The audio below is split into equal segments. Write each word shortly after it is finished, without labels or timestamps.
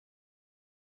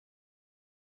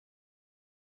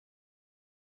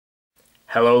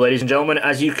Hello ladies and gentlemen,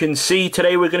 as you can see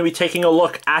today we're going to be taking a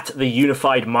look at the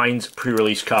Unified Minds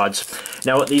pre-release cards.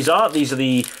 Now what these are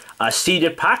the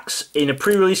seeded packs. In a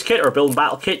pre-release kit or a build and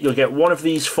battle kit you'll get one of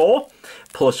these four,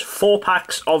 plus 4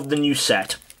 packs of the new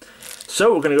set.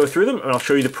 So we're going to go through them and I'll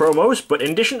show you the promos, but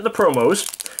in addition to the promos,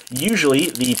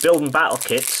 usually the build and battle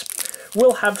kits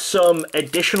will have some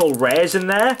additional rares in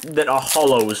there that are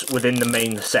holos within the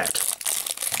main set.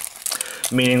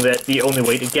 Meaning that the only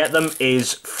way to get them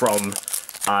is from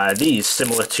these,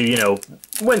 similar to, you know,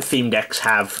 when theme decks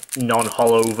have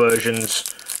non-holo versions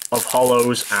of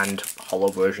holos and holo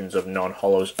versions of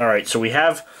non-holos. Alright, so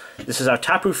this is our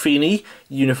Tapu Fini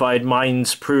Unified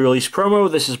Minds pre-release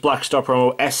promo. This is Black Star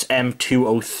promo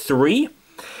SM203. You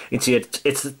can see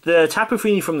it's the Tapu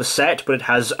Fini from the set, but it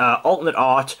has alternate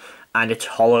art, and it's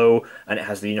holo, and it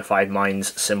has the Unified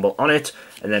Minds symbol on it.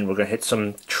 And then we're going to hit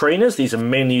some trainers. These are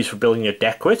mainly used for building your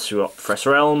deck with. So we've got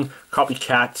Professor Elm,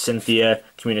 Copycat, Cynthia,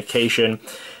 Communication.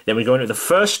 Then we go into the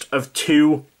first of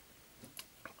two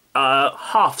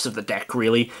halves of the deck,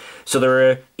 really.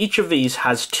 So each of these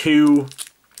has 2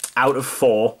 out of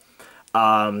 4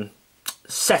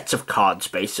 sets of cards,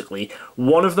 basically.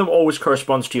 One of them always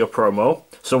corresponds to your promo.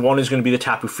 So one is going to be the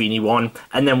Tapu Fini one,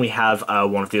 and then we have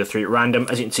one of the other 3 at random.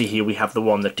 As you can see here, we have the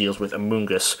one that deals with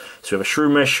Amoonguss. So we have a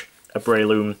Shroomish, a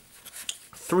Breloom,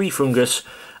 3 Fungus,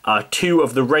 2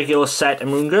 of the regular set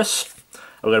Amoonguss.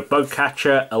 We've got a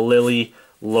Bugcatcher, a Lily,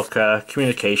 Looker,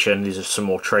 Communication. These are some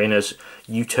more trainers.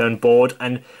 U-turn board,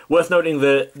 and worth noting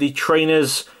that the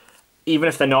trainers, even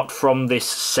if they're not from this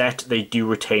set, they do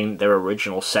retain their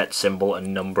original set symbol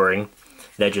and numbering.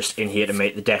 They're just in here to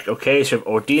make the deck okay. So we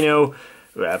have Ordino,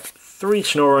 we have 3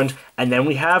 Snorunt, and then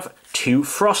we have 2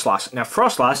 Frostlass. Now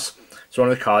Frostlass is one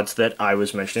of the cards that I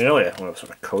was mentioning earlier. We also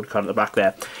have a code card at the back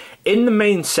there. In the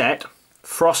main set,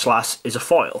 Frostlass is a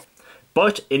foil.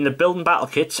 But in the build and battle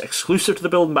kits, exclusive to the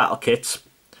build and battle kits,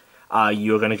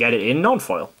 you're going to get it in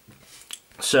non-foil.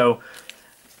 So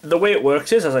the way it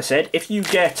works is, as I said, if you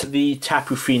get the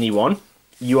Tapu Fini one,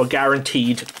 you are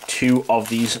guaranteed 2 of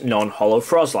these non-holo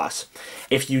Frostlass.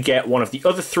 If you get one of the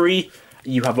other 3,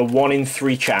 you have a 1 in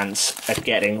 3 chance at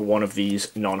getting one of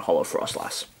these non-holo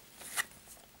Frostlass.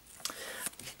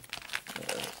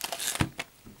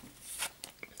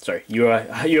 Sorry, you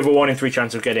have a 1 in 3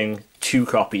 chance of getting 2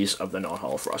 copies of the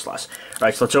non-holo Frostlass.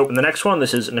 Right, so let's open the next one.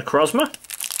 This is Necrozma.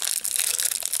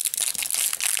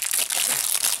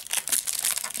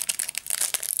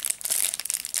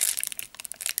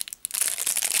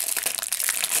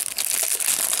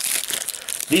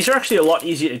 These are actually a lot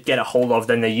easier to get a hold of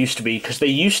than they used to be, because they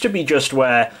used to be just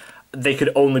where they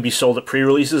could only be sold at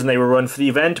pre-releases and they were run for the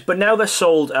event, but now they're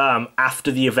sold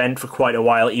after the event for quite a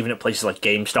while, even at places like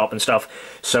GameStop and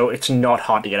stuff, so it's not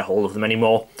hard to get a hold of them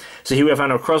anymore. So here we have our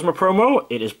Necrozma promo.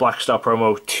 It is Black Star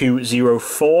promo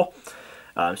 204.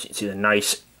 So you can see the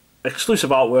nice exclusive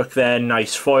artwork there,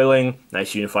 nice foiling,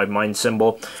 nice Unified Mind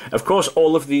symbol. Of course,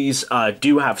 all of these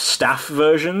do have staff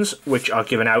versions, which are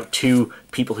given out to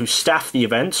people who staff the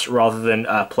events rather than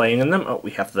playing in them. Oh,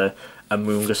 we have the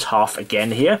Amoonguss half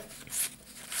again here.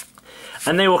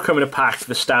 And they will come in a pack.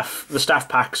 The staff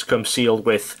packs come sealed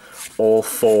with all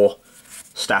 4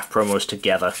 staff promos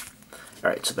together.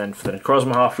 Alright, so then for the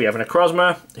Necrozma half, we have a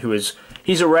Necrozma,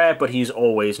 he's a rare, but he's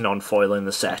always non-foil in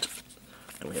the set.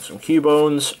 And we have some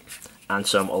Cubones and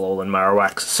some Alolan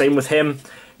Marowaks. Same with him,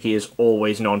 he is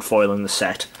always non-foil in the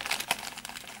set.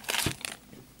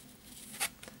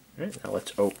 Alright, now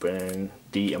let's open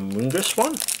the Amoonguss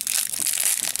one.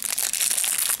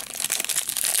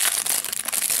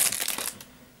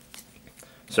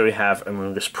 So we have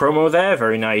Amoonguss promo there,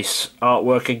 very nice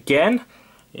artwork again.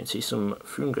 You can see some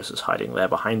Funguses hiding there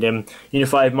behind him.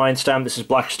 Unified Mind Stamp, this is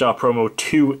Black Star promo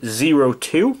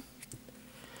 202.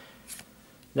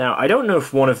 Now, I don't know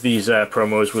if one of these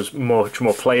promos was much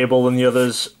more playable than the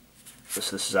others.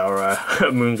 This is our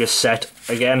Amoonguss set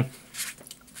again.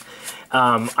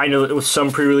 I know that with some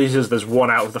pre-releases there's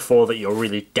 1 out of the 4 that you're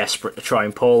really desperate to try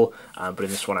and pull, but in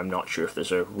this one I'm not sure if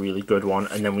there's a really good one.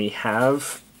 And then we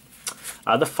have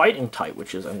the fighting type,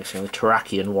 which is, I'm guessing, the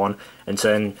Terrakion one. And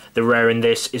then the rare in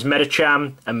this is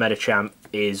Medicham, and Medicham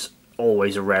is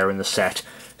always a rare in the set,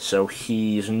 so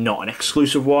he's not an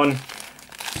exclusive one.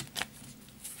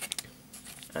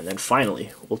 And then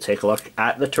finally, we'll take a look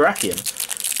at the Terrakion.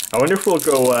 I wonder if we'll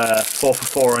go 4 for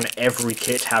 4 on every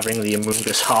kit having the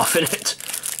Amoonguss half in it.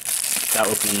 That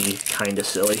would be kind of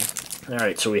silly.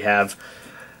 Alright, so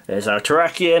there's our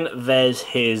Terrakion, there's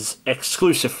his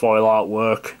exclusive foil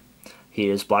artwork.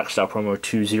 Here's Black Star promo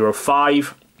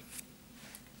 205.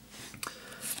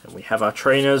 And we have our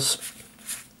trainers.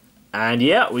 And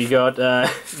yeah, we got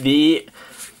the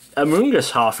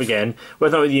Amoonguss half again.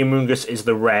 Whether or not the Amoonguss is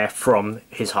the rare from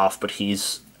his half, but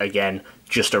he's, again,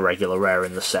 just a regular rare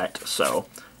in the set, so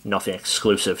nothing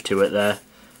exclusive to it there.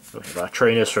 We have our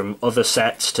trainers from other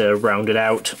sets to round it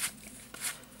out.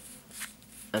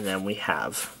 And then we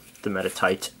have the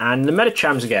Meditite and the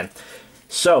Medichams again.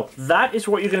 So that is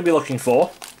what you're going to be looking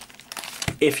for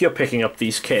if you're picking up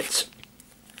these kits.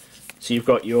 So you've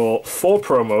got your 4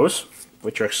 promos,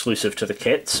 which are exclusive to the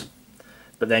kits,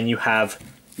 but then you have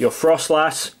your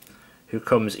Frostlass, who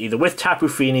comes either with Tapu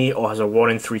Fini or has a 1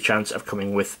 in 3 chance of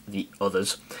coming with the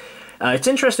others. It's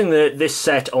interesting that this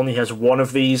set only has 1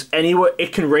 of these. Anywhere,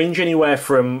 it can range anywhere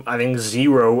from, I think,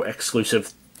 0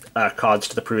 exclusive cards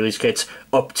to the pre-release kits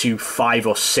up to 5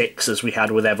 or 6 as we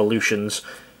had with Evolutions.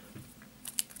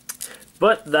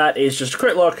 But that is just a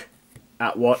quick look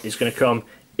at what is going to come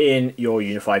in your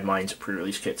Unified Minds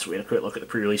pre-release kits. We had a quick look at the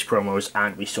pre-release promos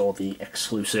and we saw the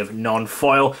exclusive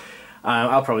non-foil.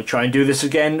 I'll probably try and do this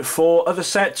again for other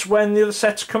sets when the other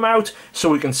sets come out,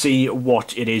 so we can see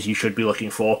what it is you should be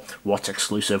looking for, what's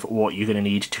exclusive, what you're going to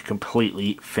need to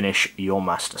completely finish your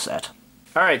master set.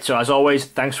 Alright, so as always,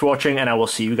 thanks for watching, and I will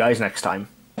see you guys next time.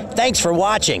 Thanks for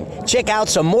watching. Check out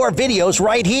some more videos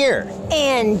right here.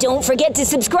 And don't forget to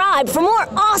subscribe for more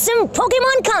awesome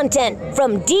Pokemon content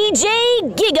from DJ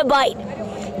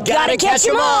Gigabyte. Gotta catch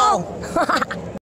 'em all!